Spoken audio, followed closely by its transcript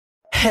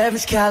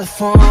Heaven's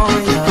California.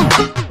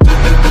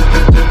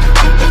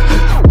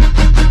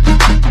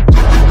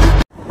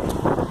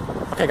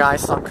 Okay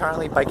guys, so I'm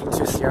currently biking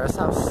to Sierra's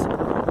house.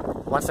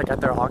 Once I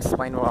get there, I'll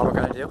explain what we're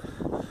gonna do.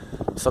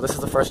 So this is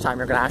the first time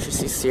you're gonna actually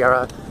see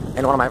Sierra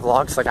in one of my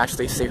vlogs, like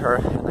actually see her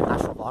in the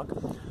actual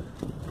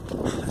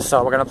vlog.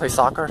 So we're gonna play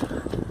soccer.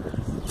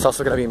 It's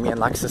also gonna be me and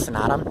Lexis and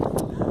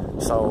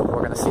Adam. So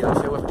we're gonna see them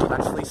too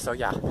eventually. So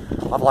yeah,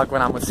 I'll vlog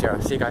when I'm with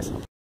Sierra. See you guys.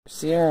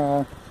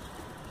 Sierra.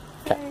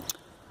 Okay.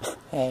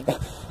 Hey.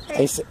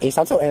 Hey. You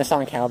sound so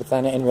innocent on camera, but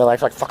then in real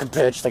life, like fucking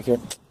bitch, like you're.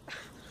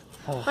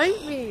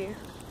 Bite me.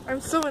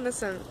 I'm so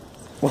innocent.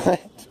 What?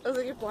 I was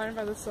like, you're blinded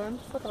by the sun.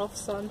 Fuck off,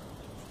 sun.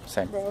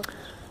 Same. Bro.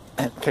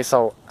 Okay,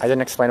 so I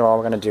didn't explain what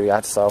we're gonna do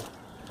yet. So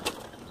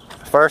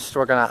first,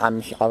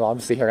 I'm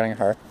obviously here getting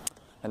her,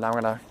 and then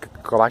we're gonna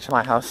go back to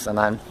my house, and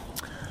then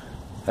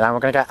we're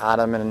gonna get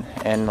Adam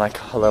in like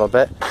a little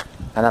bit,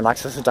 and then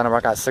Lexis is done her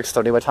work at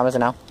 6:30. What time is it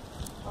now?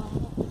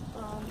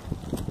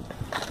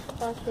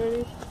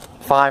 5:30.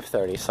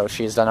 5:30. So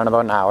she's done in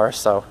about an hour.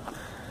 So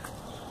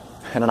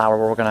in an hour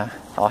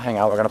I'll hang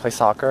out. We're gonna play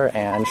soccer,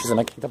 and she's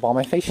gonna kick the ball in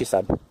my face. She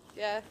said.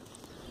 Yeah.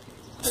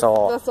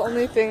 So that's the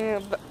only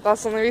thing.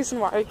 That's the only reason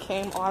why I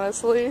came,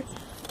 honestly.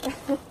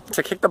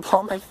 To kick the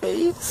ball in my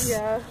face?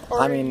 Yeah.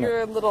 Or I mean,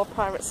 your little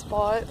private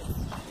spot.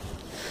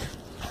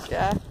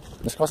 Yeah.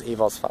 This girl's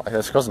evil as fuck.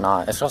 This girl's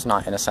not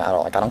innocent at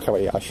all. Like I don't care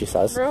what she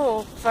says.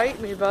 Bro, fight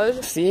me,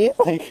 bud. See,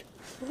 like,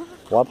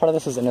 what part of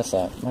this is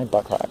innocent? My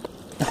butt crack.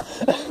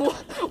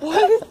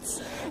 What?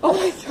 Oh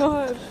my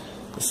god.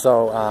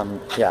 So,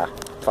 yeah,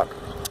 fuck.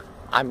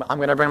 I'm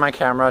gonna bring my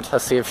camera to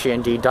see if she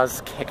indeed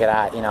does kick it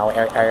at, you know,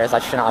 areas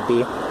that should not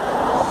be.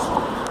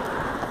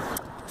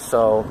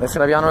 So, it's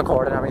gonna be on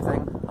record and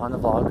everything, on the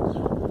vlog.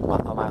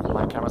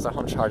 My camera's at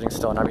home charging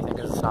still and everything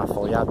because it's not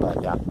full yet,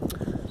 but yeah.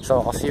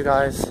 So, I'll see you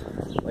guys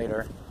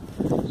later.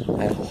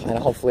 And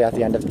hopefully at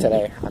the end of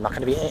today, I'm not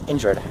gonna be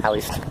injured, at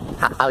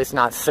least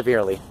not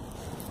severely.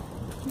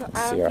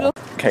 Sierra.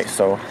 Okay,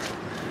 so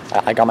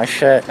I got my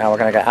shit, now we're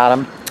gonna get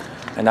Adam,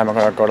 and then we're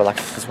gonna go to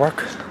Lexis'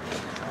 work,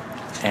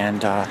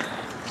 and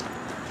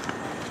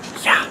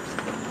yeah.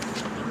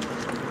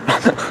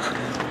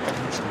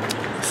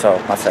 So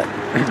that's it.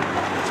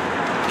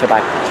 Okay,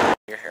 bye.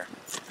 You're here.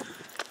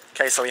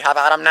 Okay, so we have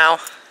Adam now.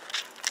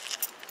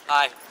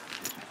 Hi.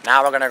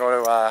 Now we're gonna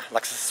go to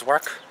Lexis'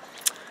 work.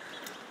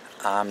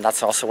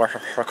 That's also where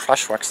her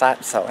crush works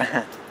at, so.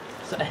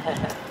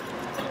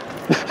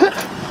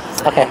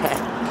 Okay.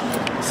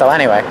 So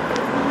anyway.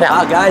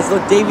 Yeah. Wow, guys,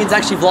 look, Damian's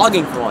actually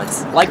vlogging for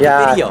once. Like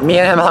the video. Me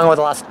and him hung out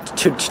the last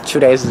two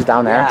days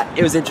down there. Yeah,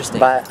 it was interesting.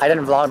 But I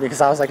didn't vlog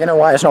because I was like, you know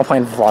what, there's no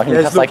point in vlogging.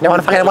 Because like, no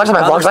one fucking watches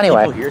my vlogs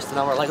anyway. Here, so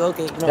now we're like,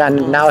 okay. Yeah,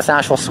 and now it's an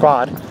actual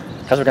squad.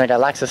 Because we're going to get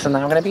Lexis and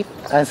then I'm going to be,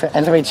 and it's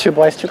going to be 2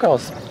 boys, 2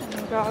 girls.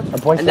 Oh god.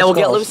 And then we'll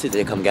get Lucy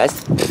to come,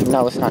 guys.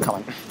 No, Lucy's not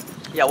coming.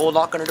 Yeah, we'll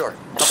knock on her door. How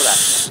about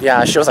that?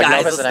 Yeah, she was like,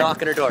 guys, no visiting. Let's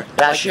knock on her door.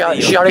 Yeah, she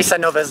already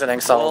said no visiting,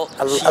 so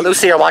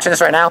Lucy, you're watching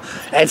this right now.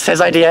 It's his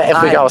idea if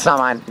we go, it's not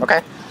mine,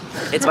 okay?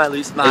 It's my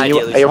idea,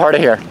 Lucy. Are you hard to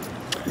hear?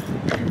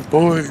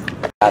 Boy.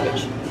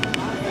 Savage.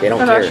 They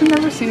don't I've care. actually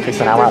never seen Okay,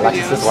 so now we're at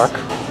Lexis' work.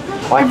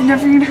 What? I've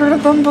never even heard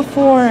of them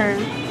before.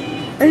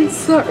 It's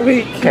so,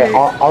 wait. Okay,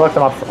 I'll look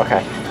them up.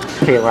 Okay,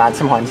 we're at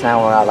Tim Hortons now.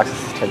 We're at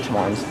Lexis' Tim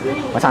Hortons.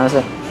 What time is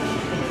it?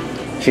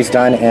 She's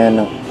done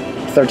in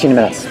 13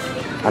 minutes.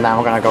 And then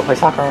we're gonna go play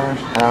soccer,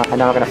 and then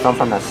we're gonna film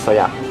from this, so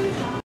yeah.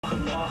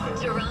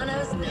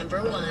 Toronto's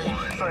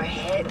 #1 for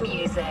hit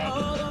music.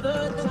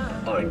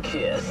 On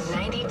Kiss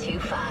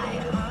 92.5.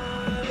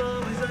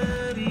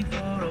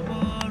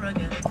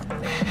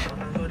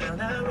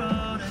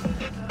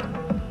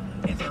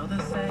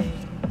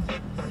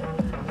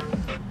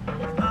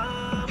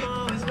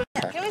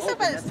 Can we stop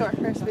by the store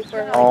first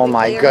before? Oh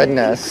my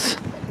goodness.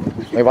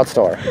 Wait, what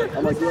store?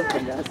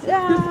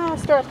 Yeah,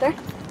 store up there.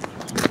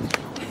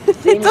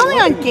 It's only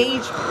on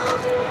Gauge.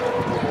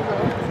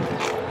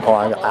 Oh,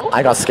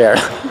 I got scared.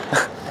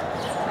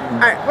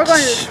 Alright, we're going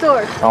to the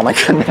store. Oh my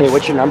goodness. Hey,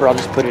 what's your number? I'll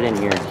just put it in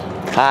here.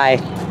 Hi.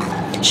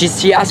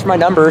 She asked for my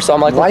number, so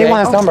I'm like, Why okay. do you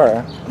want his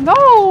number?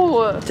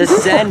 No! To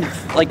send,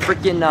 like,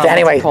 freaking,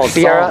 Anyway,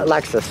 Sierra, songs.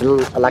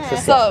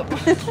 Alexis. What's up?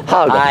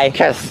 Hug, Hi.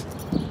 kiss.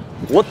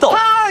 What the?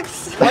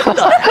 Hugs! What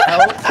the hell?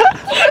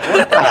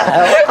 What the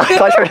hell? I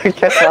thought you were gonna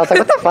kiss her. I was like,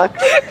 what the fuck?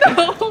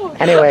 No.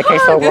 Anyway, okay,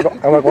 so we're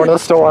going to the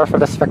store for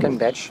this frickin'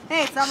 bitch.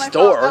 Hey, it's not my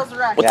Store? fault. That was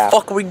wrecked. What Yeah. the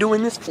fuck are we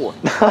doing this for?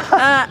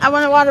 I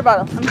want a water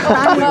bottle.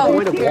 I'm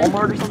Going to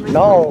Walmart or something?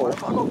 No.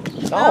 going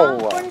to No.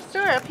 the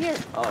store up here.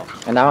 Oh.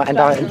 And now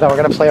we're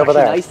gonna play over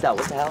there. Nice out.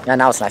 What the hell? Yeah,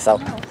 now it's nice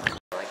out. I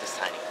like this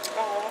tiny.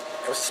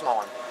 It was a small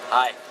one.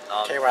 Hi.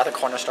 Okay, we're at the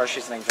corner store.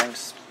 She's getting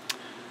drinks.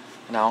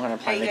 Now I'm gonna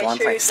play the one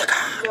place.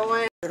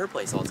 Her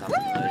place all the time.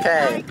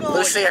 Okay,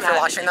 Lucy, if you're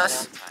watching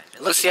this.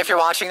 Lucy, if you're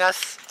watching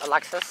this.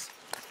 Alexis.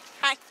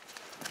 Hi.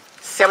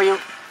 Say what you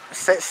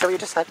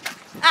just said.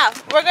 Oh,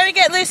 we're going to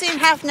get Lucy in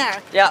half an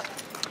hour. Yeah.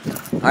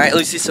 All right,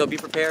 Lucy. So be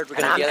prepared. We're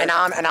gonna get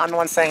her. And I'm the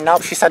one saying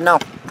nope. She said no.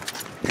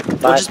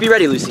 Well, just be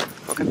ready, Lucy.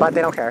 Okay. But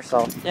they don't care.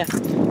 So yeah.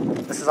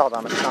 This is all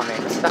them. It's not me.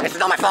 It's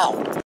not my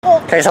fault.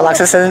 Okay, so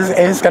Lexis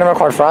is gonna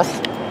record for us.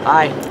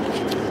 Hi.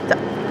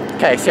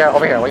 Okay, Sierra,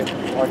 over here. Wait.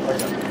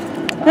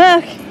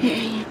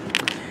 Okay.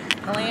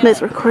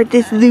 Let's record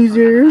this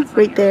loser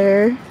right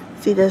there.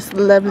 See this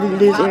lovely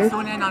loser.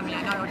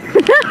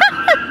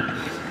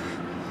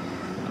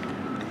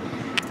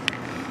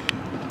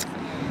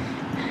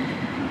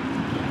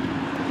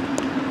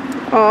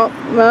 Oh,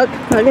 look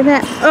at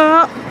that.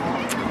 Oh,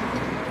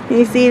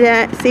 you see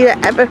that? See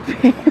that epic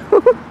fail?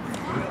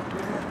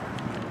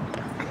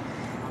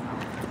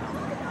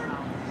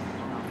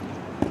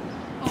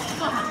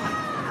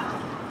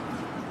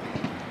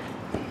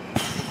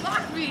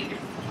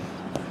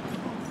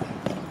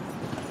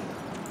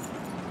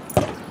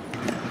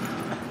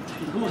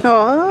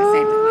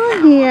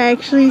 Oh, he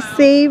actually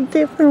saved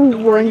it for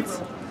once.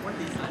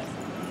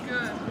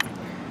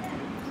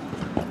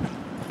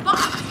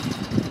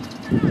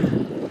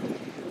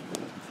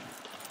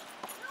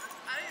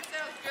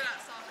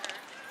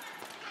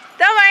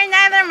 Don't worry,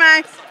 neither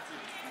Max.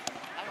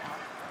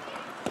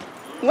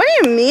 What do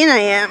you mean I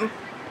am?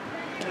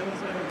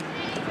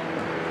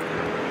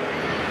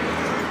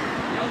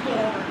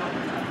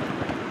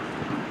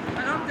 I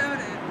don't doubt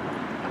it.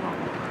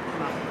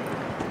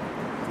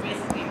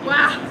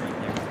 Wow.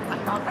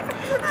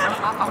 That's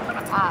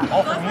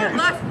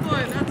left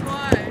foot, that's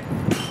why.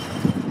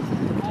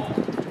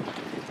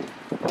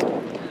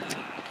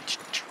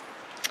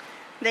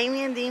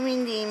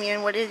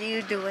 Damian, what are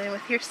you doing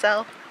with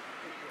yourself?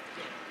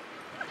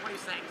 What are you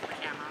saying to the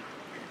camera?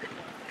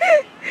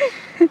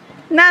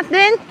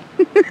 Nothing.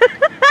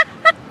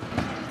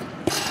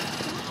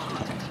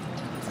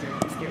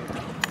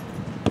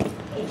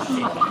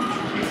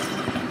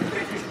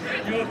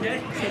 You okay?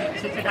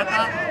 Should you get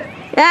that?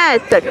 Yeah,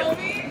 it's okay.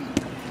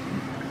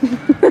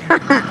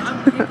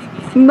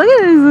 Look at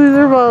this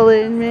loser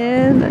balling,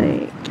 man.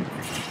 Like,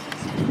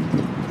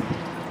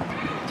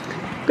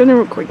 I'm gonna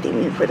record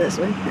Damian for this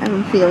one. I have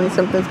a feeling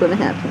something's gonna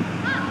happen.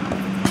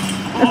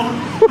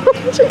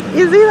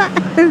 You see that?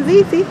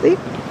 See.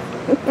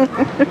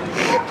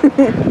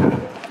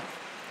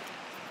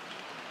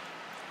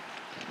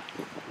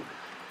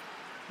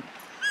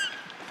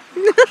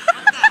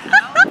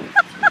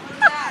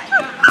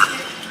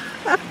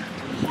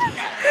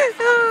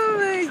 Oh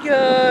my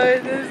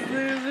god, this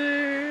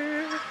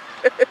loser.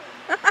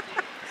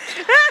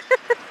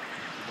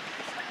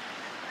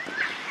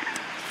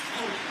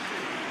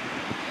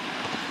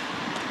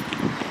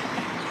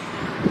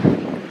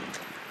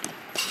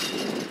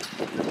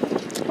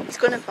 He's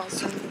gonna fall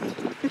soon.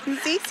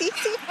 See.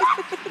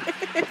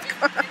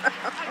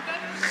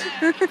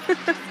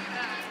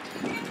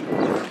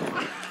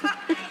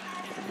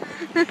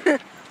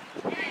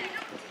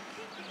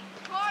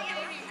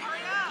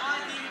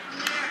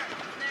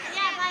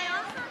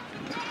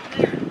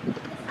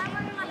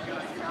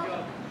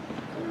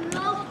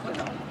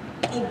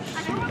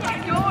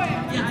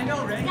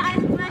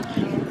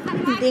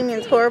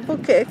 Damian's horrible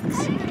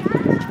kicks.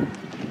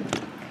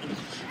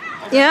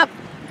 Yep.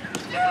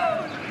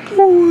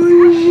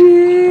 Oh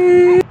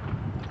shit.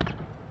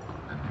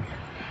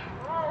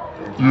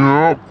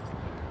 Yep.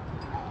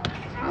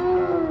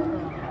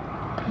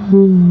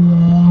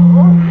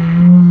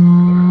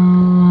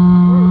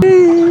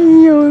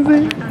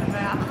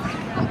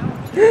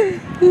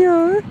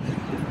 Yeah.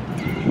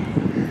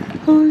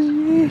 Oh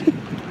shit.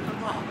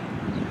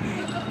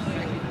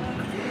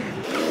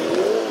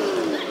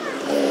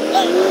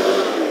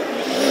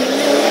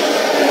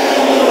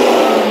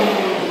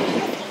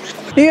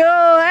 Yo,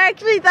 I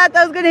actually thought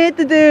that was gonna hit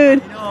the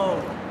dude.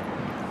 No.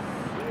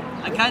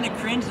 I kind of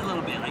cringed a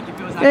little bit, like if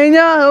it was I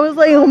know, I was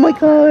like, oh my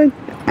god.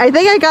 I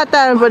think I got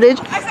that on footage.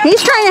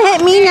 He's trying to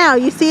hit me now.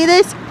 You see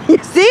this? You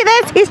see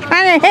this? He's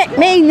trying to hit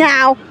me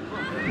now.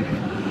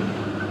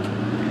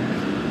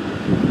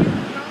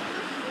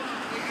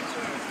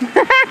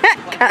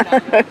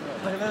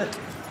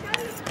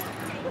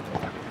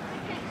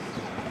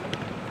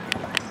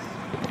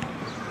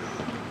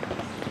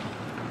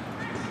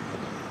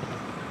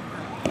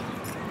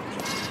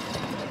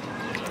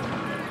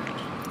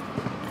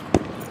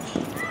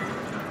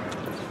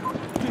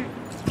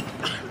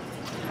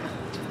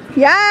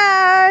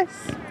 Yes!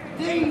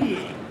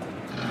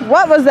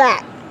 What was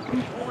that?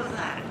 What was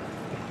that?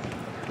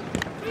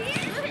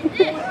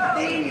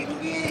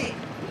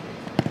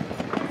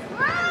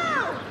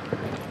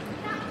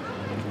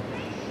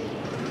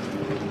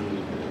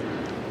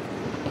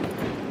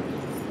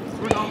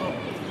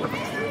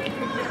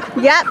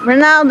 Yep,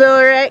 Ronaldo,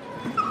 right?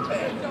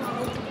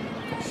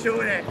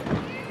 Shoot it.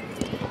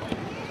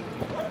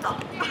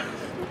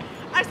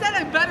 I said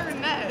I'm better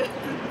than that.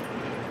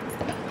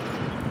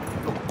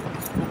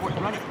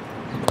 Run it.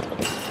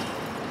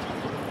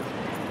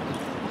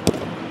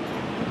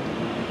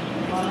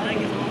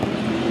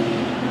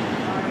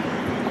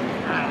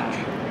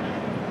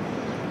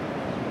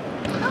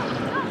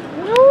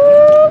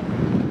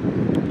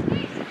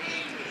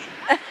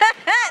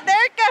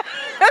 There it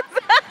goes.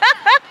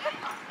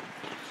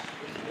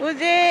 Was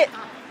it?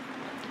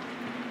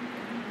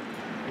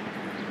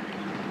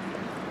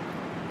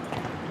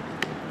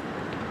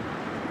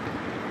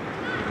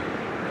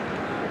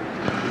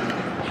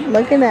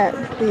 Look at that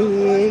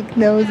big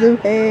nose of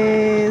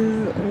his.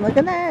 Look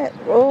at that.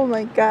 Oh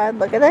my god.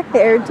 Look at that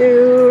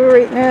hairdo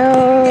right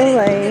now.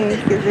 Like,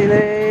 you see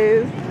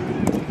this?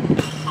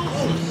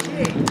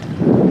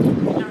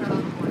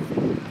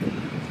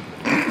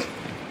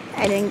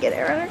 I didn't get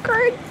it on a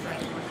card.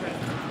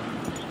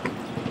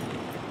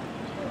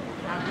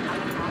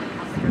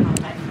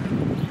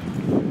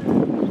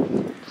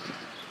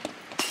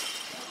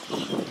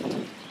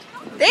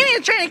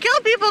 Damian's trying to kill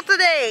people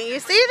today. You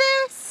see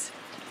this?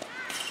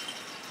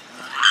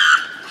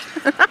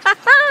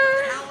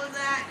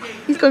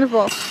 He's gonna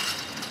fall.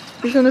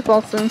 He's gonna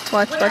fall soon.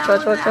 Watch, watch,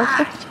 watch, watch,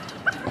 watch.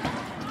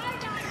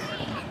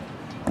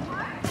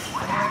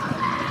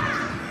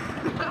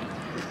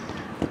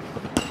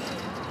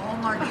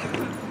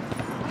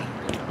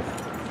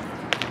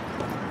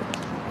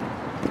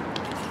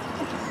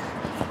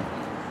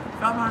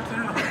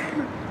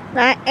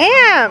 I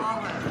am.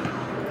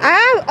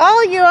 I have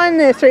all you on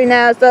this right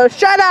now, so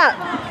shut up.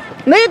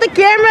 Leave the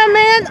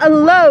cameraman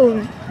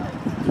alone.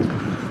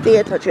 See,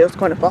 I told you it was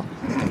going to fall.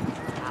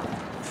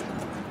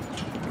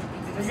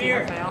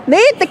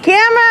 Leave the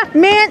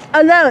cameraman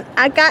alone.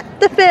 I got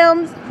the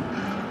films.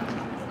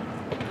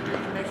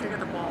 Make sure you get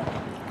the ball.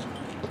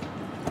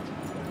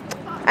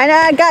 And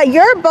I got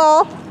your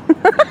ball.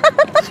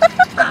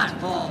 Not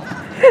ball.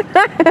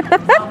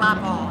 Not my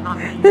ball, not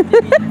me.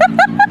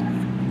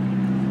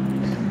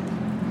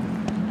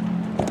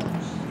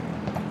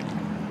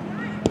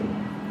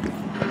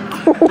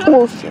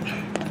 Oh shit.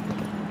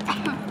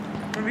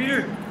 Come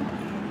here.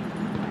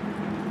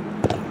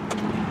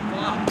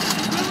 Wow.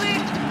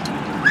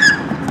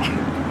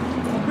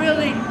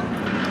 Really?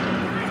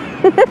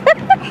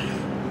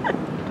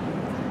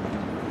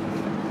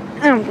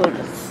 I'm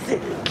gonna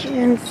sit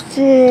against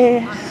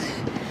this.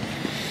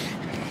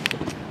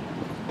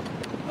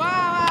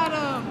 Wow,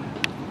 Adam.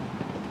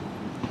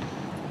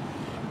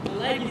 The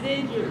leg is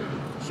injured.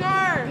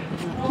 Sure.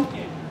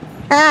 Okay.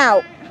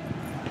 Ow.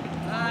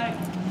 Bye.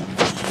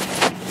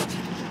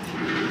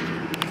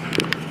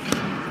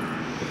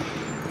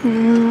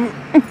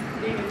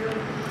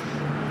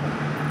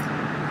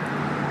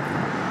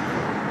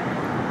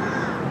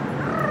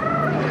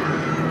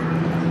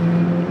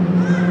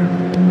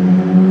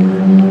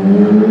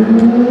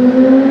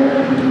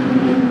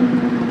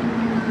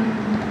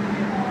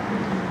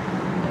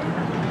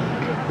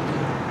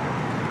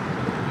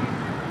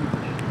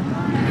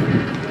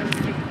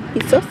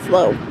 He's so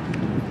slow.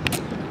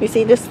 You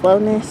see the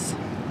slowness?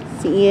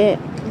 See it?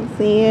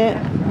 See it?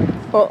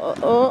 Oh, oh,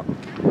 oh.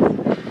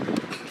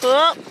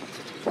 Oh.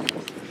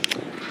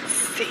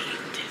 Saved.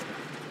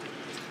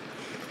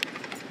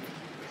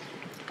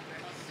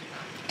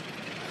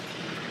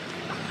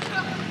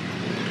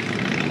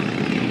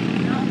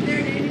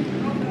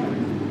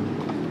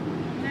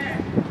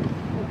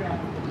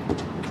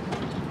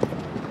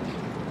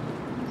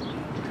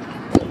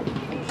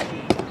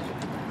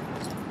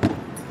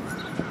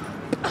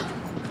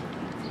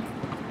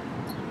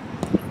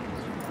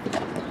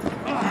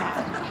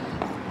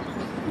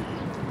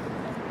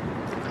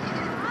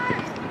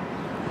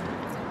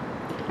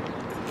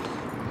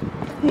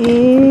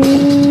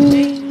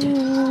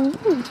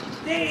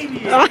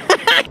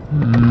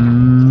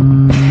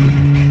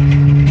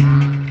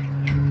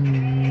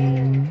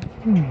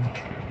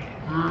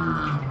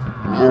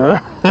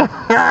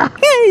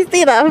 You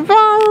see that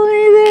ball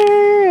right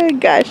there? Oh,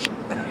 gosh.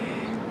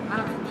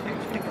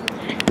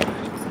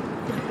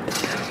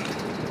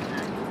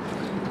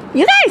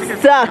 You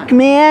guys suck,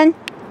 man.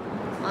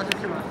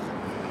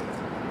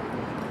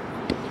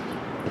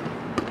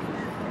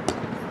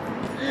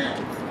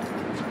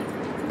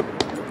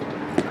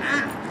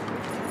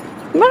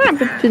 What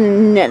happened to the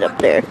net up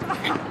there?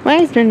 Why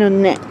is there no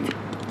net?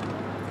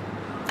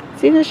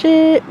 See the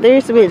shit? There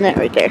used to be a net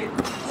right there.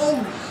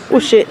 Oh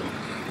shit.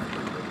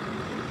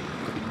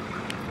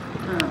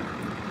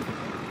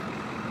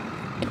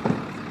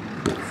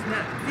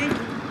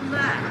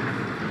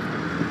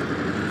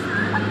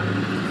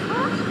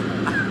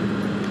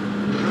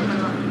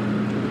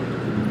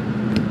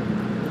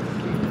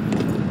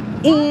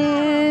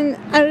 And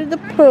out of the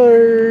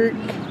park.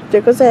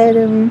 There goes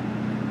Adam.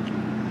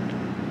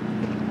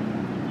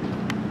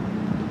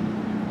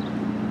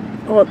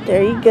 Oh,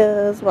 there he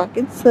goes,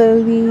 walking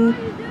slowly.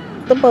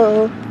 The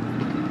ball.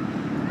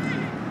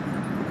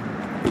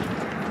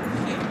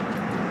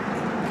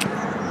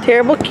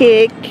 Terrible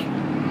kick.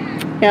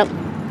 Yep.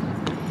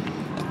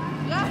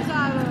 Yes,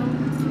 Adam.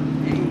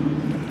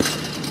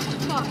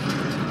 Fuck.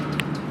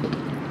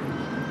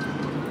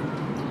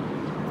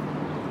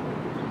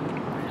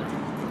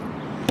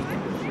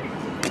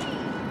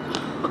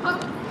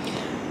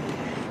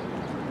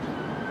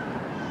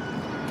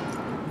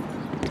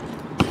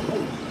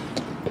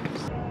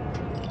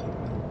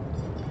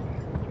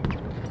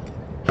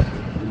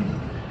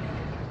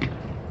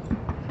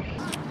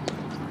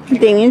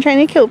 Damian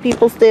trying to kill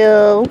people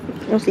still.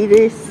 You'll see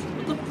this.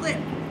 The flip.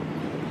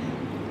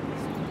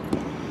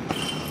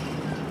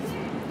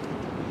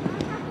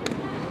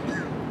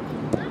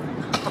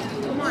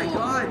 Oh my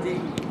god,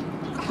 Dave.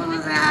 What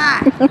was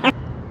that?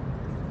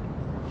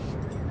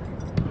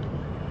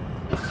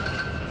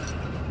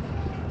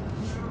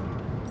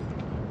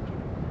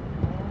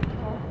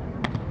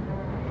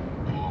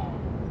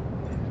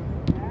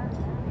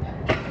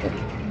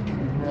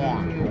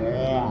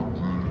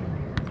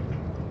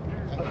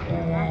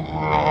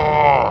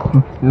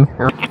 Look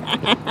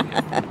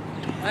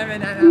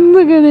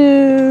at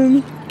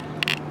him.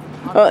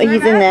 Oh,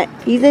 he's in net.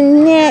 He's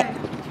in net.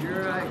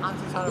 You're right. I'm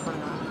too tired for that.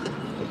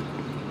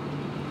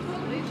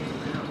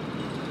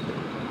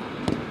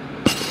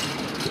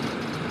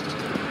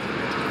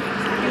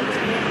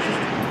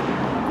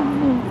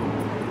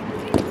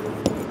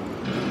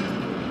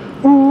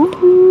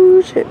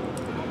 Oh, shit.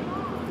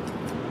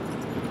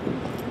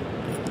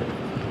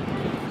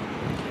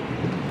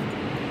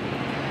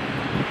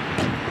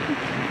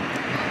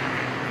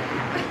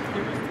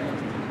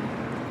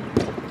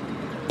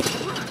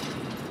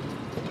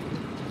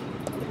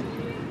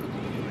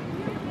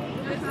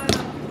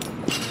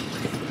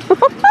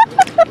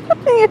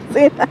 You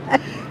see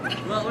that?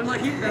 Well, when my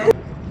heat fell.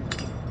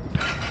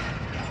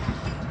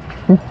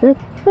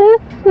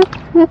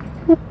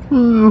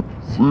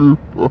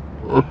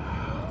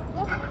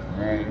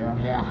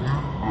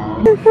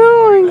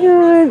 Oh my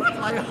god.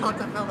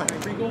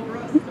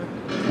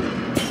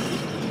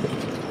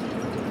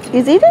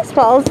 You see these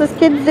falls this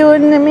kid's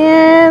doing to me,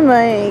 man?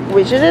 Like,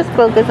 we should just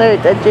focus our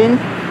attention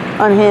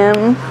on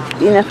him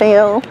being a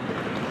fail.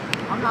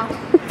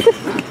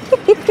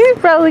 He's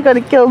probably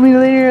gonna kill me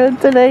later on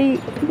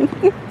tonight.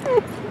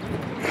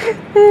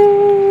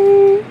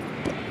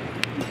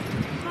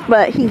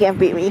 But he can't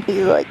beat me.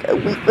 He's like a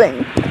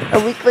weakling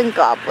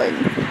goblin.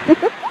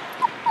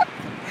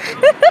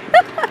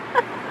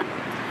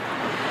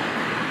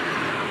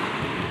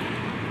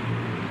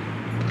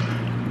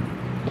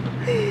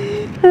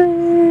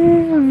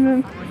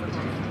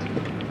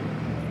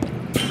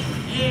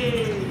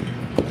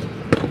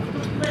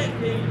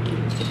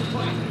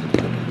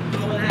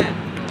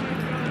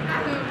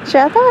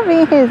 Should that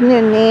be his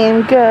new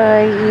name,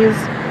 guys?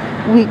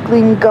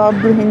 Weakling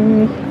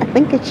Goblin. I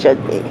think it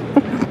should be.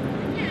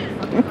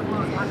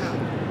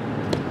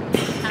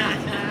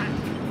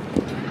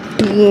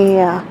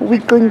 Yeah,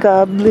 Weakling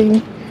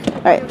Goblin.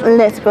 Alright,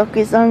 let's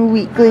focus on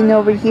Weakling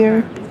over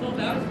here.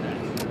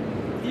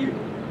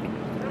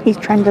 He's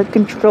trying to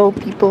control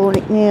people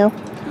right now.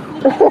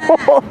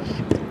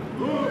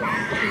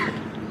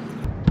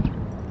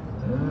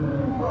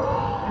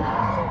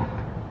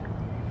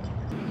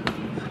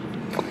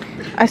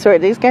 I swear,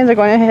 these guys are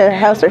going to hit a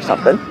house or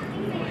something.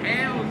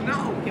 Hell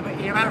no.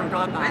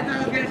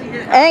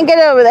 And get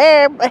over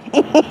there.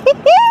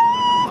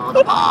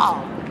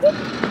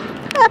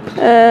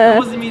 It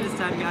wasn't me this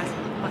time, guys.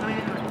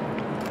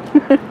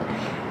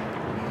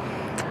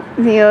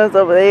 He was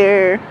over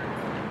there.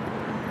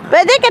 But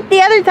I think at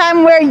the other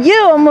time where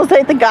you almost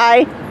hit the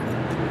guy.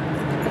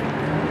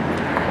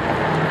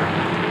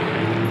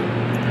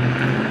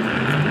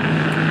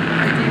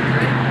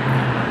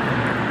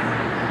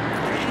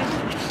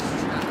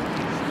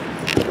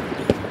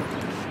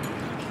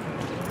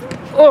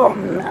 Oh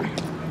man.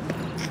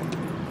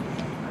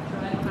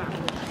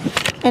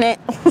 And it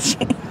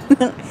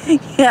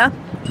yeah,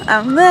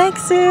 I'm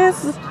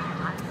Lexis,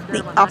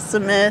 the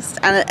awesomest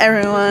out of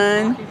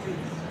everyone.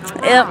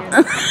 Yep.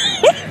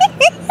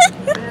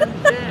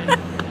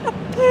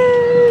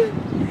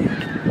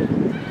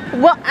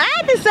 Well,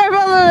 I deserve a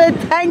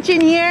little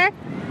attention here.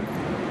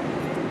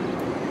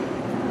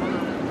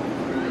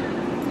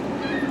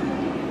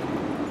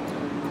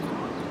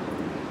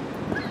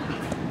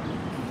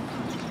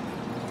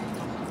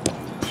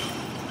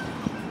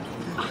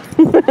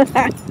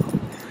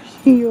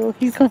 Yo,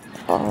 he's gonna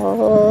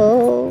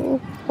fall.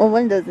 Well,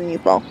 when doesn't he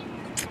fall?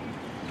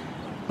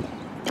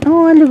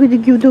 Oh, look at the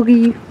cute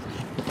doggy.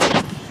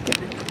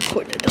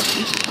 Poor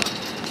doggy.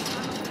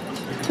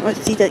 Oh,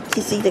 see the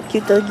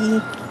cute doggy?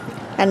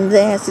 And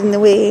the ass in the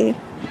way.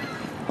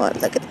 Oh,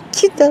 look at the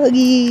cute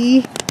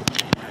doggy.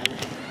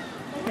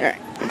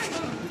 Alright.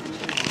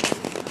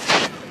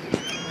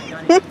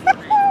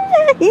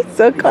 He's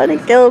so gonna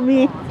kill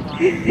me.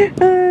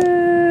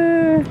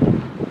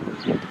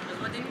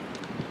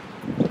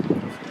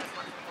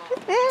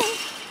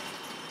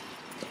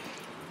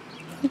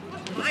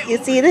 You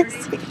see this?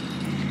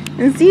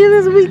 You see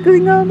this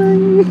weakling on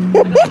me?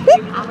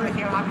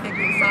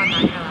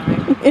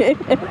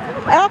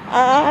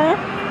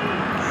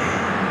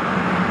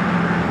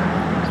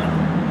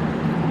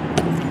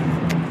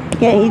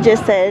 Yeah, he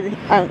just said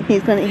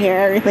he's gonna hear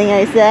everything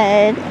I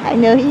said. I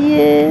know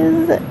he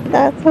is.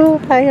 That's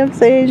why I'm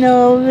saying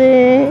all of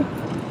it.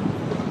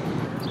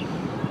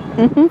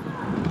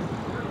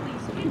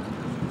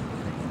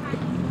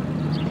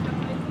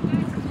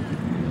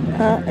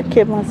 A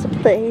kid wants to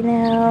play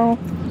now.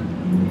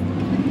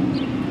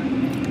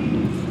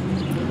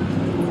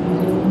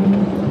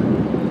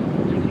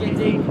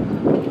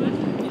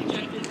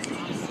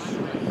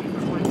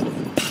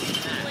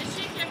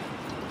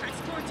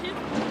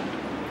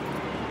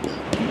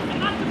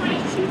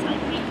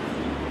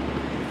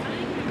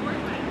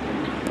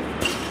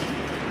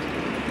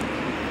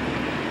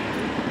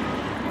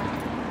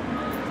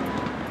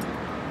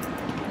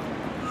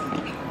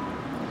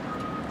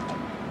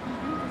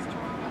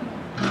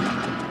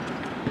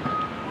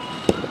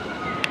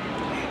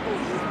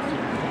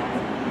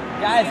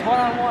 Guys,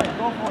 one-on-one,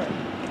 go for it.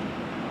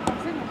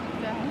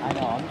 I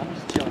know, I'm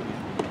just chilling.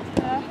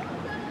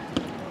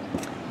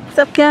 So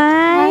up,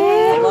 guys?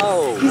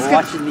 Hello. We're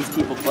watching these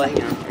people play.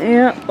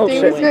 Yeah. Oh,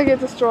 David's gonna get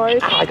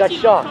destroyed. Ow, I got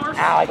shocked.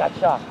 Ow, I got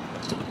shocked.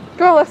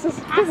 Go, Lexis.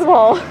 Get the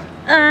ball.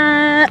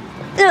 Yeah.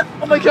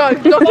 Oh my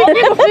god. Don't kick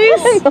me,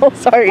 please. Oh,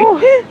 sorry.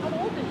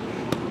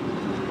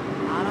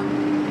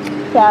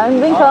 Yeah, I've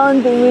been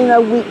calling Damian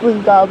a weakly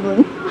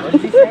goblin. What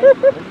did he say?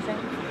 What did he say?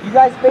 You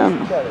guys face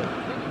each other.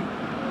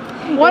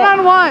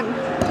 One-on-one.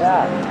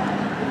 Yeah.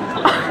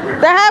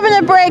 They're having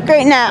a break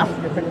right now.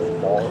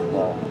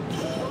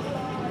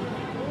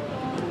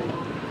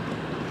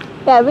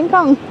 Yeah, I've been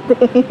calling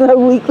Damian a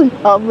weakly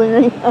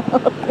goblin right now.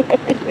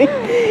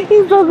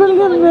 He's still gonna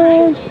get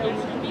mad.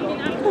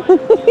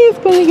 He's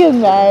gonna get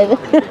mad.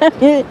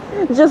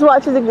 Just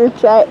watching the group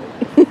chat.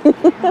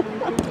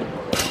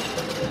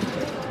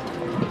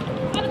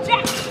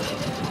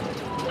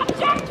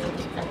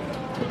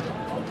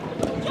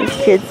 These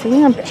kids,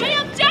 he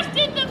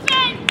objected the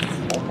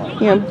fence.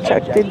 He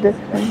objected the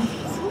fence.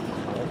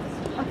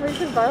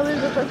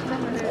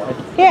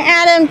 Here,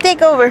 Adam,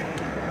 take over.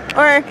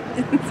 Or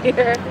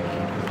Here.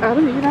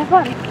 Adam, you can have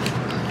fun.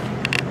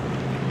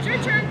 It's your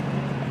turn.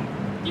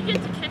 You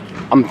get to kick.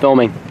 I'm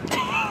filming.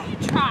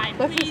 Try,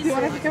 Lexis, please. you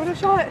want to give it a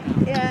shot?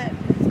 yeah.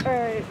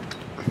 Alright.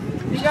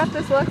 You got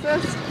this,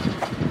 Lexis.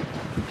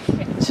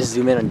 Let's just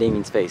zoom in on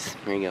Damian's face.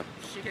 Here you go.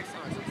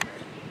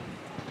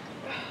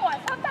 Oh, I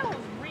thought that was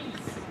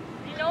Reese.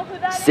 You know who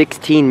that is?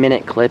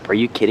 16-minute clip. Are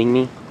you kidding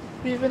me?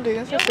 We've been doing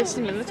this for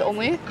 15 minutes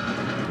only.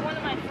 One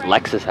of my friends.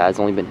 Lexis has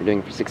only been doing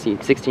it for 16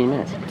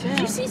 minutes. Did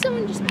you see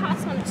someone just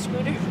pass on a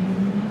scooter?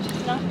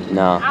 No.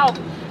 No. Ow.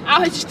 Ow,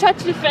 I just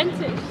touched the fence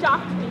and it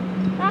shocked me.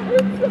 That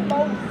hurts the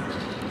most.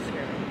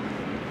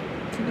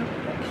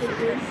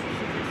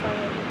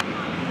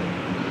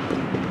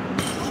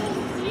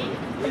 See?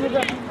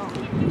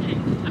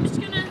 I'm just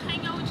gonna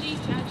hang out with these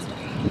guys.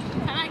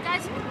 Alright,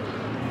 guys.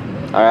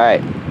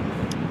 Alright.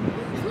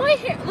 My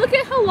hair, look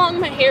at how long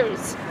my hair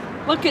is.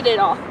 Look at it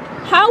all.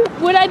 How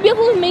would I be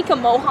able to make a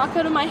mohawk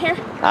out of my hair?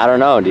 I don't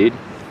know, dude.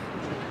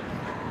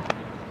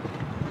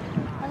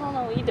 I don't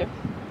know either.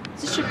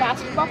 Is this your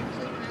basketball?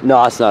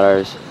 No, it's not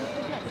ours.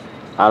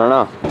 I don't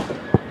know.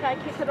 Can I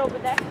kick it over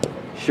there?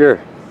 Sure.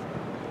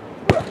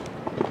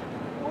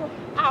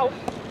 Ow.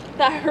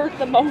 That hurt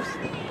the most.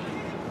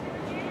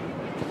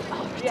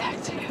 I'll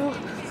protect you.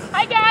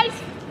 Hi guys.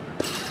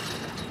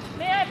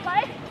 May I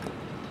play?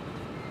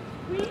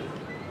 Please?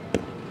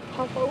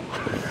 Hello.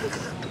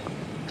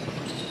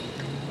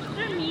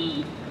 They're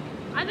me.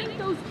 I think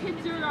those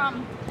kids are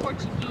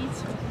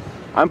Portuguese.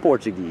 I'm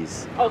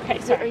Portuguese. Okay,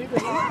 Are sorry. you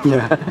really?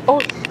 Yeah. Oh.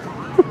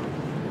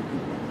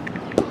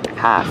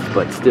 Half,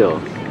 but still.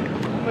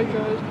 Oh my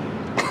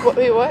god.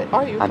 Wait, what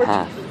are you? I'm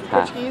half.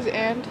 Portuguese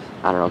and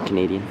I don't know,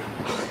 Canadian.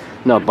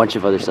 No, a bunch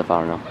of other stuff,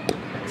 I don't know.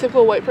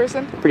 typical white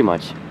person? Pretty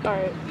much.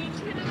 Alright.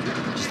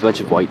 Just a bunch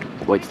of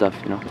white stuff,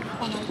 you know?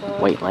 Oh my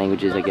god. White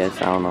languages, I guess,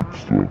 I don't know.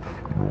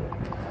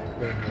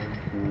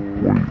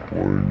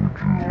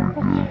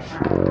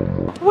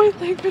 White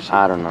language.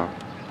 I don't know.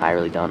 I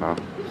really don't know.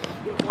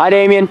 Hi,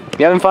 Damian.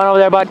 You having fun over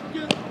there, bud?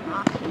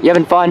 You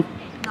having fun?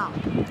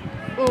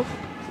 Oof.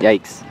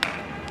 Yikes.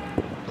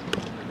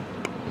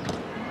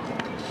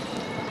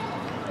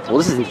 Well,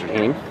 this is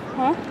entertaining.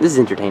 Huh? This is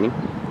entertaining.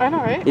 I know,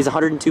 right? He has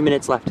 102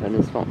 minutes left on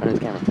his phone, on his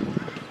camera.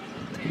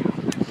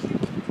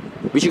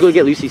 We should go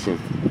get Lucy soon.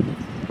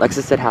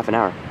 Lexis said half an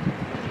hour.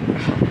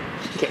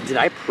 Okay, did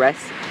I press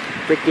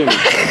did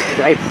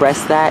I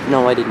press that?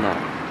 No, I did not.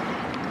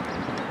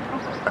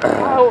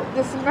 Wow,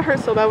 this is gonna hurt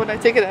so bad when I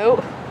take it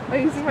out.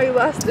 I'm using my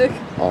elastic.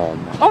 Oh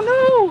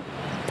Oh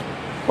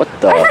what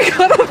the? I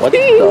forgot a What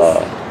piece.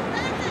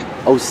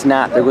 the? Oh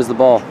snap, there goes the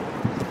ball.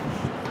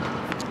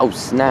 Oh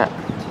snap.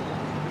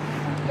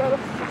 no!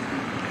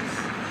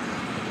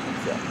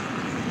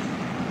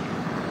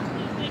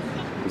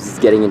 This is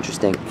getting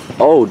interesting.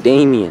 Oh,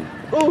 Damian.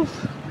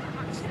 Oof.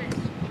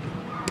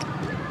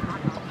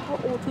 How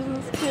old is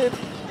this kid?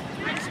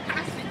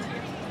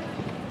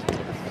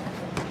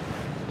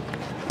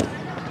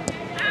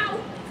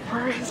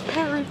 Where are his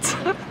parents?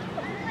 I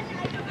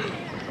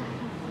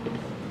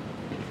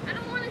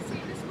don't want to say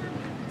this word,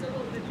 but it's a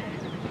little bit bad.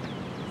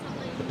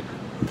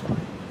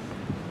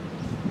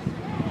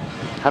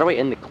 How do I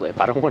end the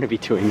clip? I don't want to be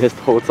doing this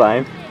the whole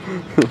time. I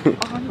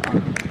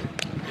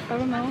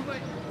don't know.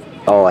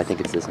 Oh, I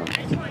think it's this one.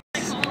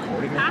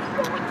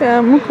 Yeah,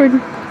 I'm recording.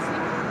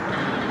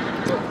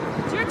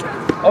 It's your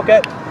turn.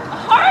 Okay.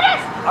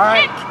 Hardest! All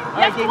right. Kick! All You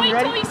right, have to Damien, wait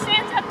ready? till he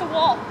stands at the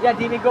wall. Yeah,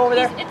 Damian, go over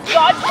there. It's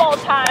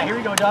dodgeball time. Here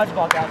we go,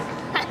 dodgeball, guys.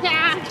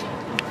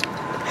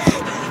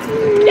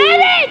 Get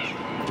it!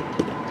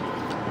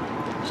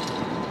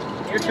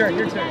 Your turn,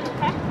 your turn.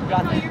 Okay? You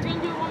got No, this. you're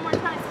gonna do it one more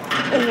time.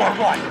 Oh, my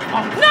God.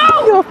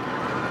 No!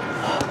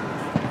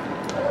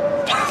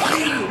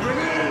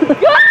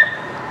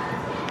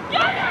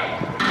 Get it!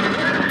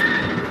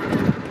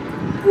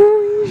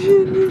 Holy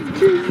shit,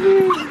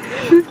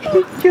 this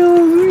kid's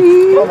killing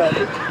me. Oh, man.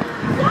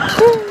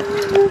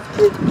 This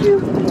kid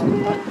kills me.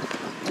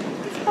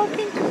 It's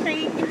fucking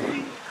crazy.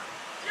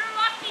 You're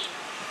lucky.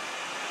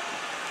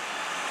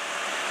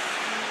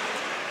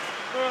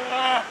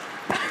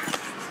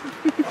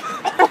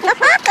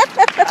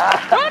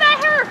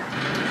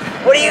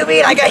 do you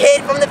mean? I got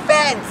hit from the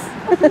fence.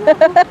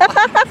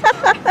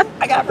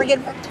 I got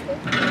freaking.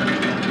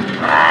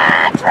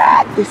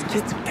 This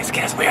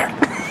kid is weird.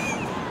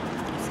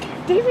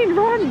 Damian,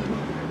 run!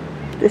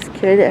 This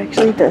kid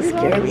actually does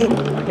scare me.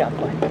 I got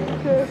one.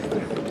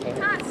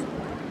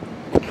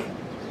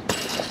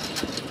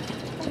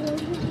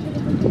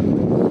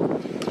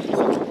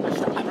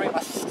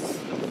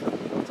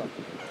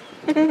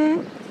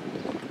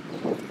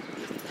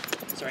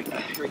 Sorry,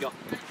 here we go.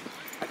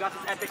 I got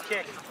this epic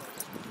kick.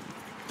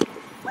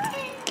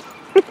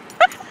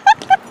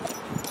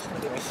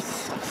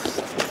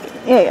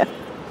 Yeah.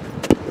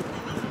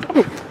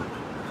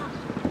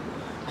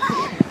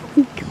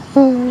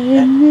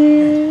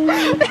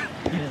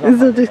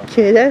 So this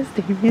kid, that's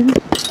Damian.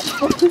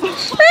 That's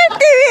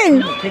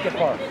Damian! Take it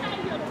far.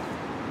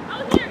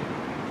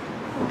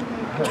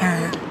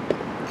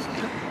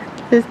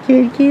 This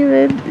kid came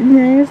in and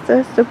asked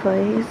us to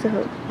play,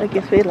 so I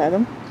guess we let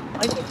him.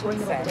 I just bring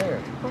it there.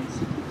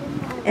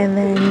 And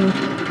then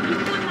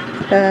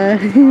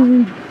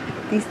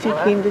these two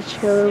came to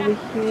chill over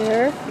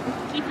here.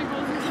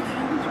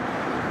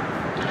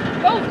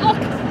 Oh, look!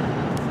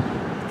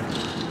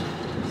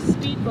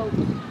 Speedboat.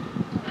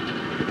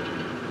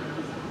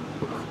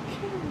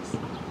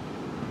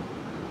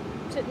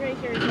 Sitting right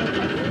here.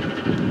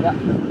 Yeah.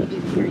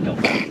 Here you go.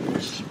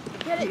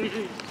 Get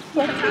it.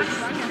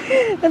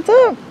 What's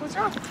up? What's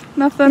wrong?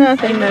 Nothing.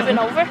 Nothing, Moving nothing.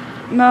 over?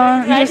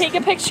 No, Can I just take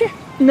a picture?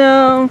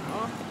 No.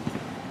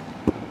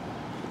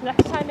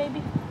 Next time,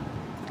 maybe?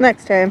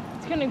 Next time.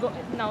 It's gonna go.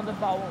 No, the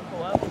ball won't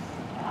go out.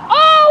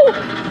 Oh!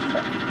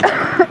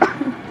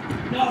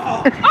 No!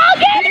 I'll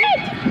get it!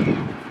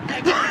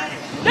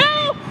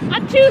 No!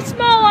 I'm too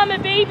small. I'm a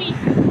baby.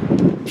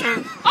 I'll get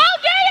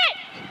it!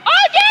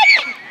 I'll get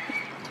it!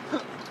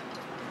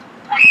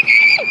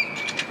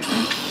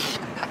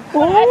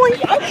 Oh,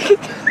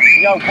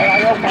 Yo, are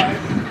you okay?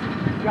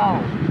 Yo.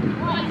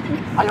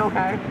 Are you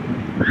okay?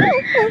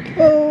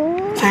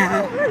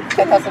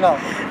 That's enough.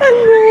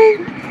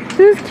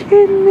 This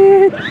kid,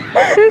 man.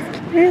 This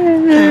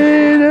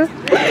kid.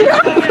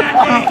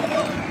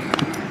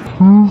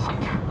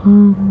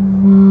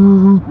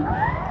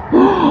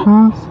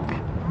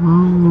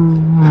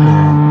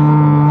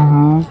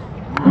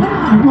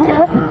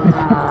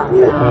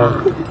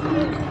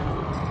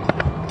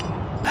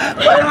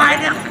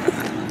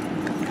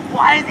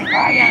 Why is he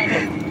crying at me?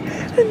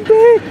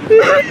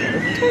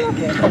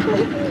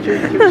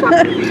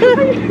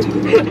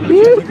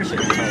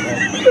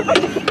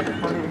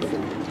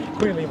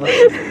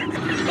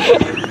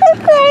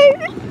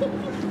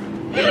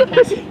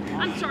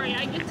 I'm sorry.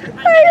 I get to.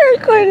 I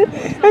recorded.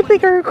 I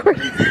think I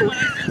recorded. When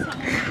I see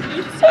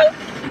someone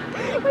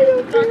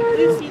dark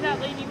blue, see that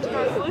lady with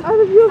dark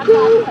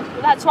blue?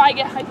 That's why I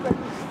get hyper.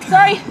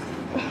 Sorry.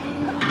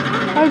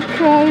 I'm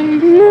crying.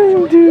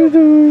 No, dude.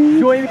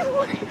 Join me. You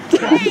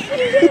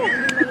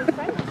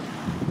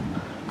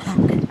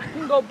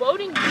can go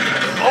boating.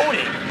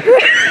 Boating?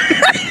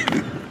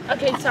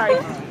 Okay, sorry.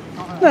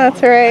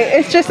 That's right.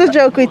 It's just a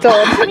joke we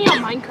told. Talk to me on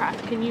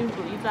Minecraft. Can you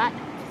believe that?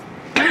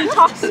 He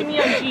talks to me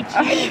on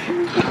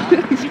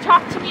GTA. You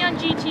talk to me on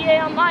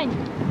GTA Online.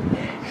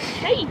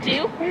 Yeah, you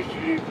do. I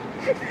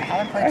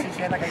haven't played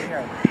GTA in like a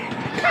year.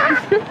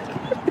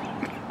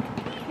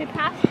 Okay,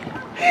 pass.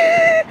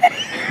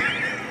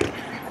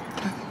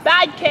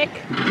 Bad kick.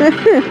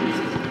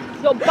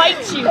 He'll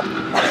bite you.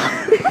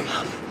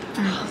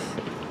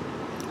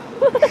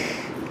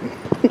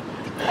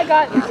 I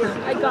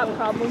got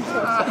problems.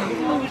 So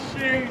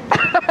sorry.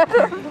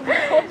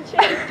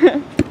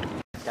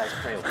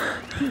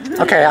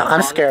 Okay,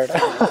 I'm scared.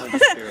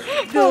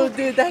 No,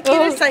 dude, that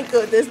kid is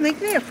psycho. This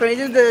makes me afraid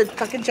of the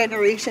fucking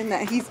generation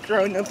that he's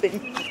grown up in.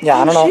 Yeah,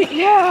 I don't know.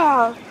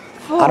 yeah.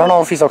 I don't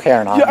know if he's okay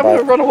or not. Dude, I'm gonna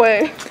But, run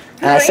away.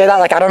 and I say that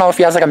like I don't know if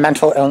he has like a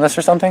mental illness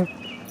or something.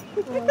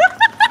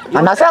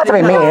 I'm not saying that to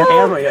be mean.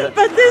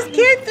 But this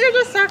kid threw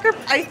the soccer.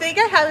 I think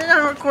I have it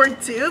on record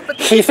too. But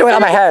He threw it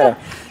on my head.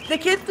 the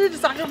kid threw the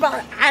soccer ball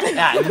at him.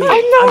 Yeah,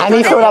 And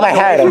he threw it on my for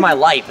head. my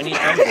life, and he's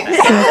And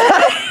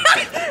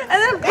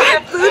then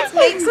black boots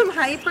makes him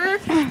hyper.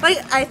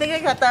 Like I think I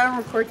got that on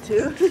record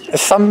too.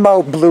 Some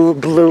about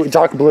blue,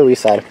 dark blue, he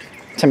said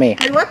to me.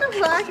 Like what the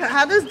fuck?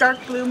 How does dark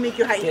blue make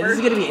you hyper? Yeah, this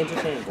is gonna be an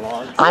entertaining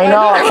vlog. I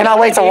know, I cannot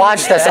wait to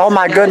watch this. Oh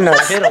my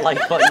goodness. Hit a like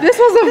button. This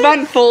was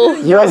eventful.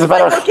 You guys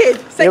better. Okay,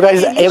 You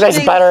guys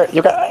better.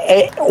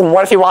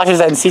 What if he watches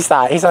it and sees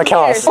that? He's gonna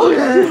kill us.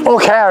 Who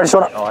cares?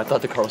 Oh, I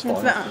thought the car was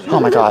falling. Oh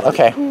my god.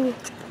 Okay.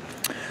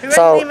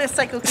 So, name is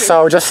Psycho Kid.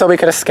 So just so we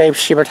could escape,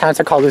 she pretended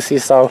to call Lucy.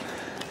 So,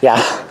 yeah,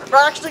 We're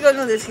actually going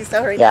to Lucy's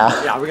though right now.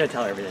 yeah. Yeah, we're gonna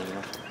tell her everything. You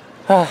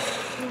know?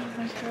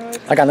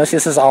 Again, Lucy,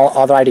 this is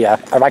all the idea.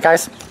 All right,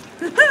 guys.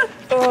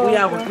 Oh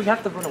yeah, we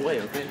have to run away,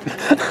 okay?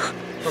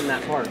 From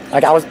that part.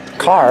 Like I was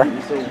car.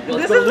 So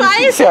This is why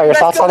it's See your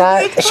thoughts on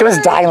that? She was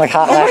dying like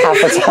half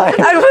the time.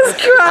 I was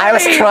crying. I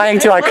was crying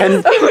too. I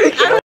couldn't.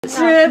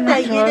 Trip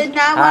that you did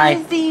not Hi.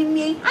 want to see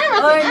me.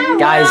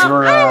 Guys,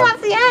 we're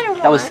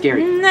that was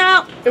scary.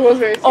 No. It was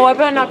very Oh, I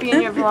better not be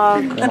in your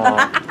vlog.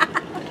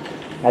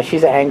 Now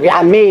she's angry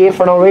at me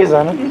for no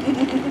reason.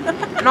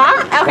 No,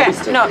 okay.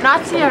 No,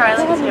 not Sierra. I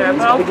like Sierra,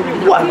 but I'll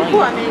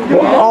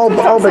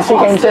Oh, but she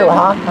came too,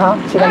 huh?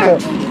 She came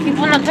too.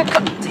 people not to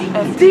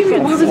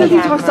Damian, why was it he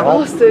talks to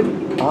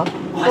Austin? Huh?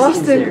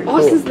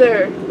 Austin's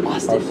there.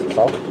 Austin.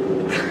 So?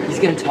 He's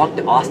gonna talk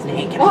to Austin.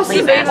 Hey, can I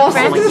play Austin's basketball?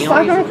 gonna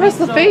slap him across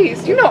the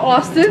face. You know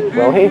Austin.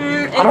 Will he?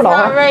 It's I don't know.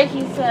 not right,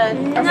 he said.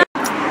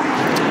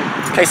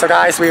 Okay, so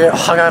guys, we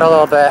hung out a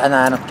little bit and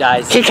then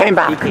Guys, he came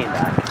back. He came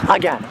back.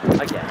 Again.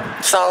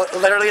 So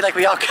literally, like,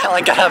 we all kind of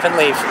like get up and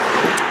leave.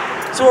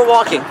 So we're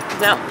walking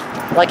now.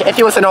 Like, if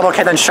he was a normal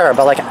kid, then sure,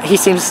 but like, he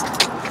seems,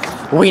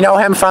 we know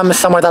him from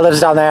somewhere that lives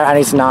down there and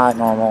he's not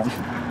normal.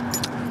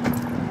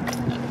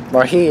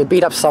 Or he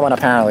beat up someone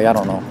apparently, I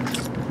don't know.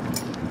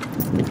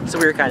 So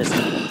we were kind of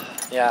sad.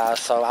 Yeah,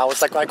 so I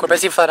was like we're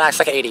busy for the next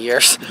like 80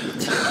 years.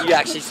 You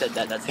actually said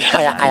that. That's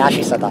I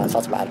actually said that, so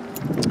that's bad.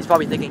 He's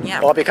probably thinking, yeah.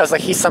 Well, because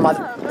like he's some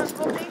other,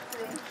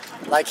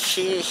 like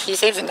he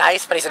seems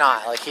nice, but he's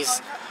not. Like he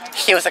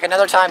was like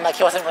another time, like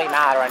he wasn't really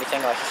mad or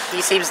anything. Like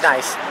he seems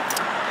nice,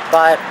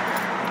 but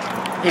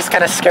he's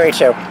kind of scary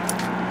too.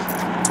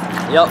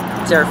 Yep,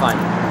 terrifying.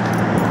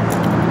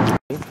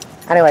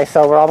 Anyway,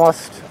 so we're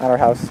almost at our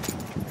house.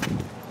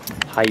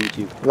 Hi,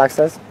 YouTube.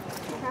 Lexis.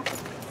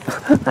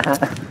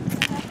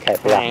 Okay,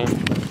 yeah.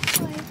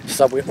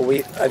 So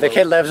the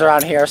kid lives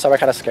around here, so we're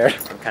kind of scared.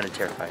 I'm kind of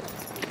terrified.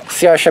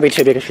 Sierra should be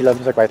too because she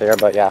lives like right there,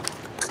 but yeah.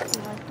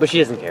 But she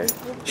doesn't care.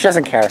 She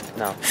doesn't care.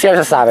 No. Sierra's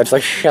a savage,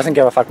 like she doesn't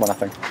give a fuck about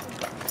nothing.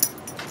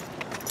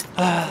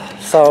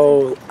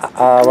 So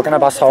we're gonna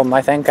bus home,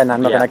 I think, and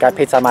then we're gonna get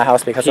pizza at my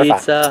house because we're fat.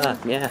 Pizza,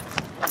 yeah.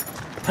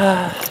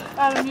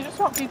 Adam, you just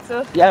want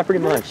pizza. Yeah,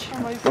 pretty much. Oh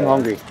my I'm God.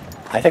 hungry.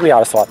 I think we ought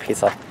to swap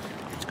pizza.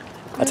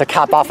 It's a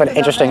cap off an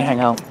interesting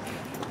hangout.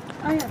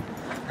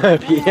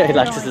 Yeah,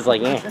 Lexis is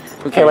like, yeah.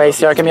 Okay, wait,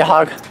 Sierra, give me a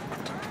hug.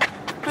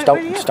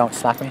 Just don't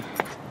smack me.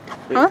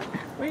 Huh?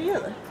 Where are you?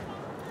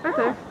 Right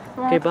there.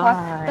 Okay,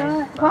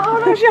 bye.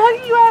 Oh, no, she's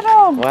hugging you,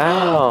 Adam.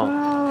 Wow.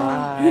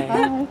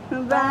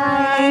 Bye.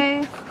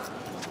 Bye.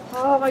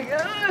 Oh my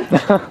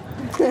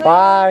God.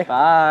 Bye.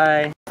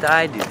 Bye.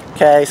 I do.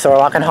 Okay, so we're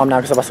walking home now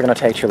because the bus is gonna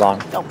take too long.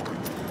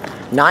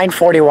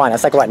 9:41.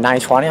 That's like what,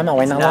 9:20? I'm not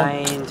waiting that long.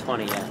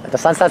 9:20, yeah. The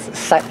sunset's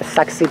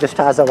sexy just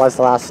as it was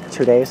the last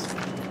 2 days.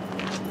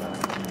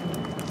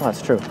 Oh,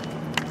 that's true.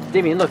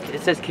 Damian, look,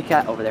 it says Kit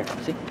Kat over there.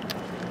 See?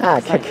 Ah,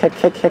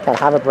 kick out.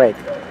 Have a break.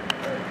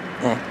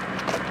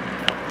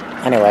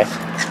 Anyway.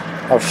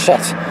 Oh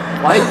shit.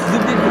 Why is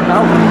it in your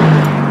mouth?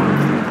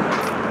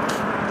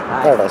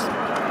 There it is.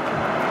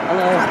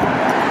 Hello.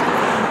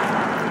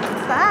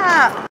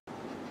 Stop.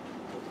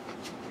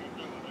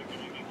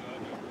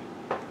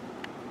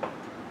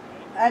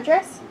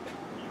 Address?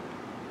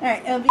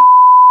 Alright, it'll be.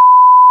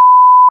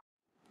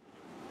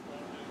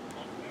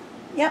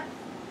 Yep.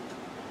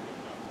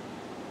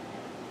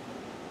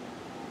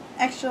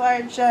 Extra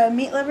large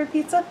meat liver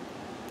pizza.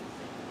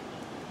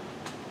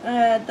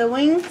 The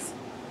wings.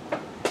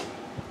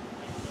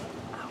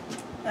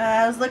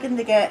 I was looking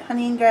to get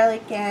honey and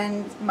garlic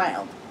and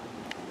mild.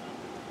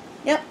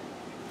 Yep.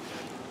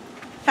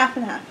 Half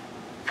and half.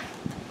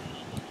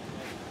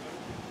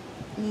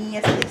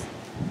 Yes, please.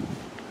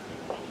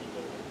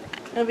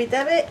 It'll be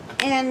debit,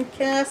 and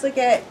can I also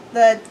get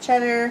the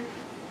cheddar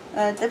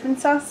dipping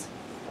sauce?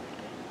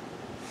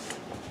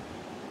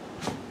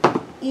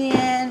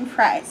 And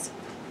fries.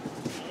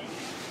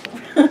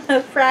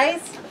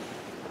 Fries?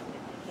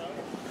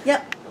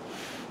 Yep.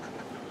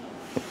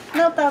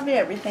 Nope, that'll be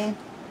everything.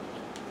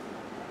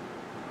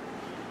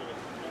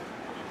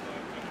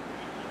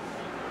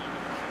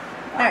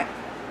 Alright.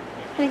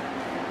 Okay,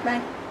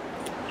 bye.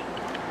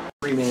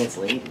 3 minutes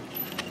late.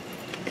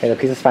 Okay, the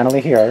pizza's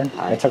finally here.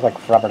 It took like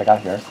forever to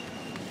get here.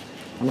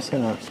 I'm just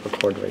gonna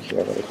record right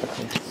here really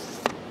quickly.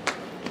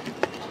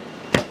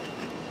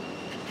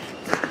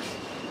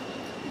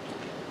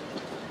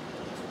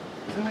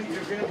 Tonight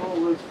your payroll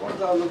was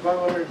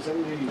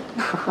 4,570.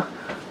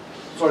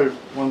 Sorry,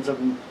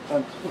 17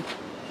 cents.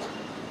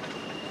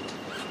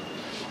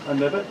 And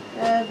debit?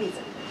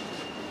 Visa.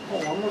 Oh,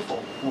 wonderful.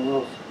 One of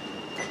those.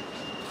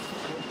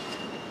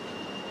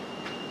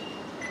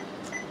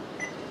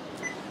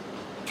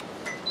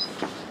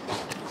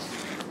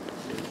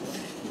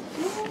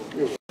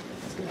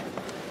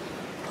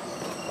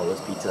 Oh,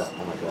 this pizza.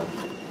 Oh my god.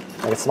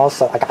 Like, it smells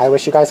so. Like, I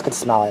wish you guys could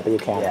smell it, but you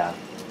can't. Yeah.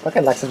 Look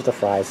at Lexis with the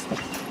fries.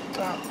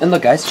 And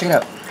look, guys, check it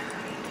out.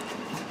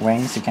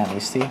 Wings, you can't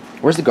really see.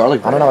 Where's the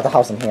garlic bread? I don't know what the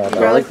hell's in here, but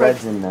Garlic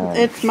bread's in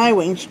It's my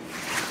wings.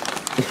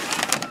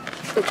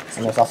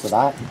 and there's also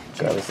that.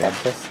 Should I always add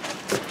this?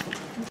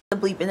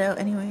 Bleep it out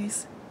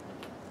anyways.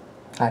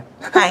 Hi.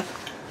 Hi.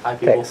 Hi,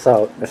 people. Okay,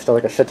 so there's still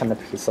like a shit ton of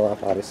pizza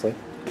left, obviously.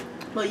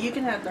 Well, you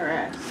can have the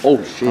rest.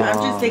 Oh, shit. I'm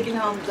just taking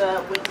home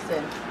the wings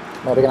then.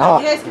 No, we can. You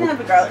Oh, guys can have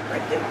the garlic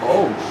bread too.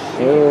 Oh,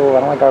 ew! I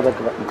don't like garlic.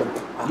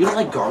 you don't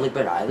like garlic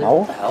bread either? No.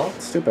 What the hell?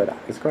 It's stupid.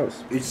 It's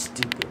gross. You're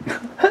stupid.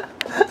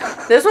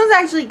 This one's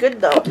actually good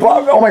though.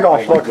 Oh my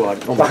gosh! Look,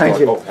 God. Oh my behind God.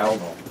 you. Oh, hell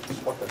no.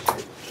 What?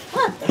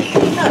 Oh,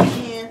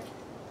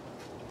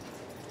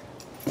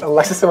 yeah.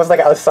 Lexis was like,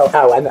 I was so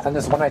out, and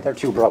there's one right there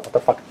too, bro. What the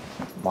fuck?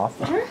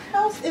 Moth? Your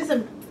house is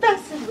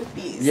infested with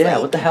bees. Yeah,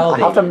 what the hell, I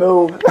have to baby?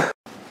 move.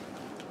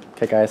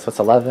 Okay, guys, so it's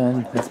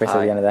 11. That's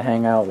basically the end of the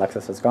hangout.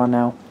 Lexis is gone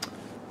now,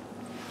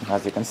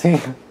 as you can see,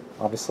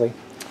 obviously.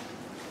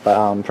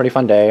 But pretty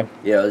fun day.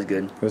 Yeah, it was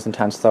good. It was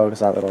intense though, because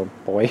that little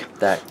boy.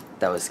 That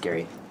was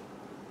scary.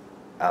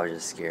 I was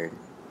just scared.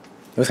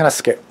 It was kind of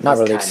scary. Not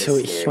was really.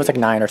 kinda He was like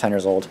 9 or 10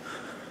 years old.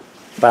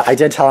 But I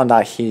did tell him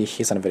that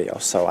he's in a video,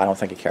 so I don't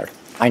think he cared.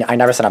 I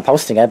never said I'm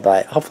posting it,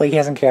 but hopefully he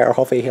doesn't care, or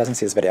hopefully he doesn't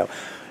see this video.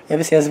 If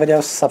he sees this video,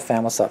 what's up,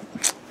 fam? What's up?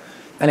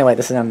 Anyway,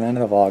 this is the end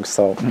of the vlog,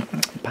 so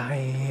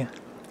bye.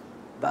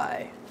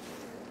 Bye.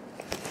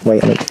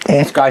 Wait.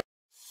 Subscribe.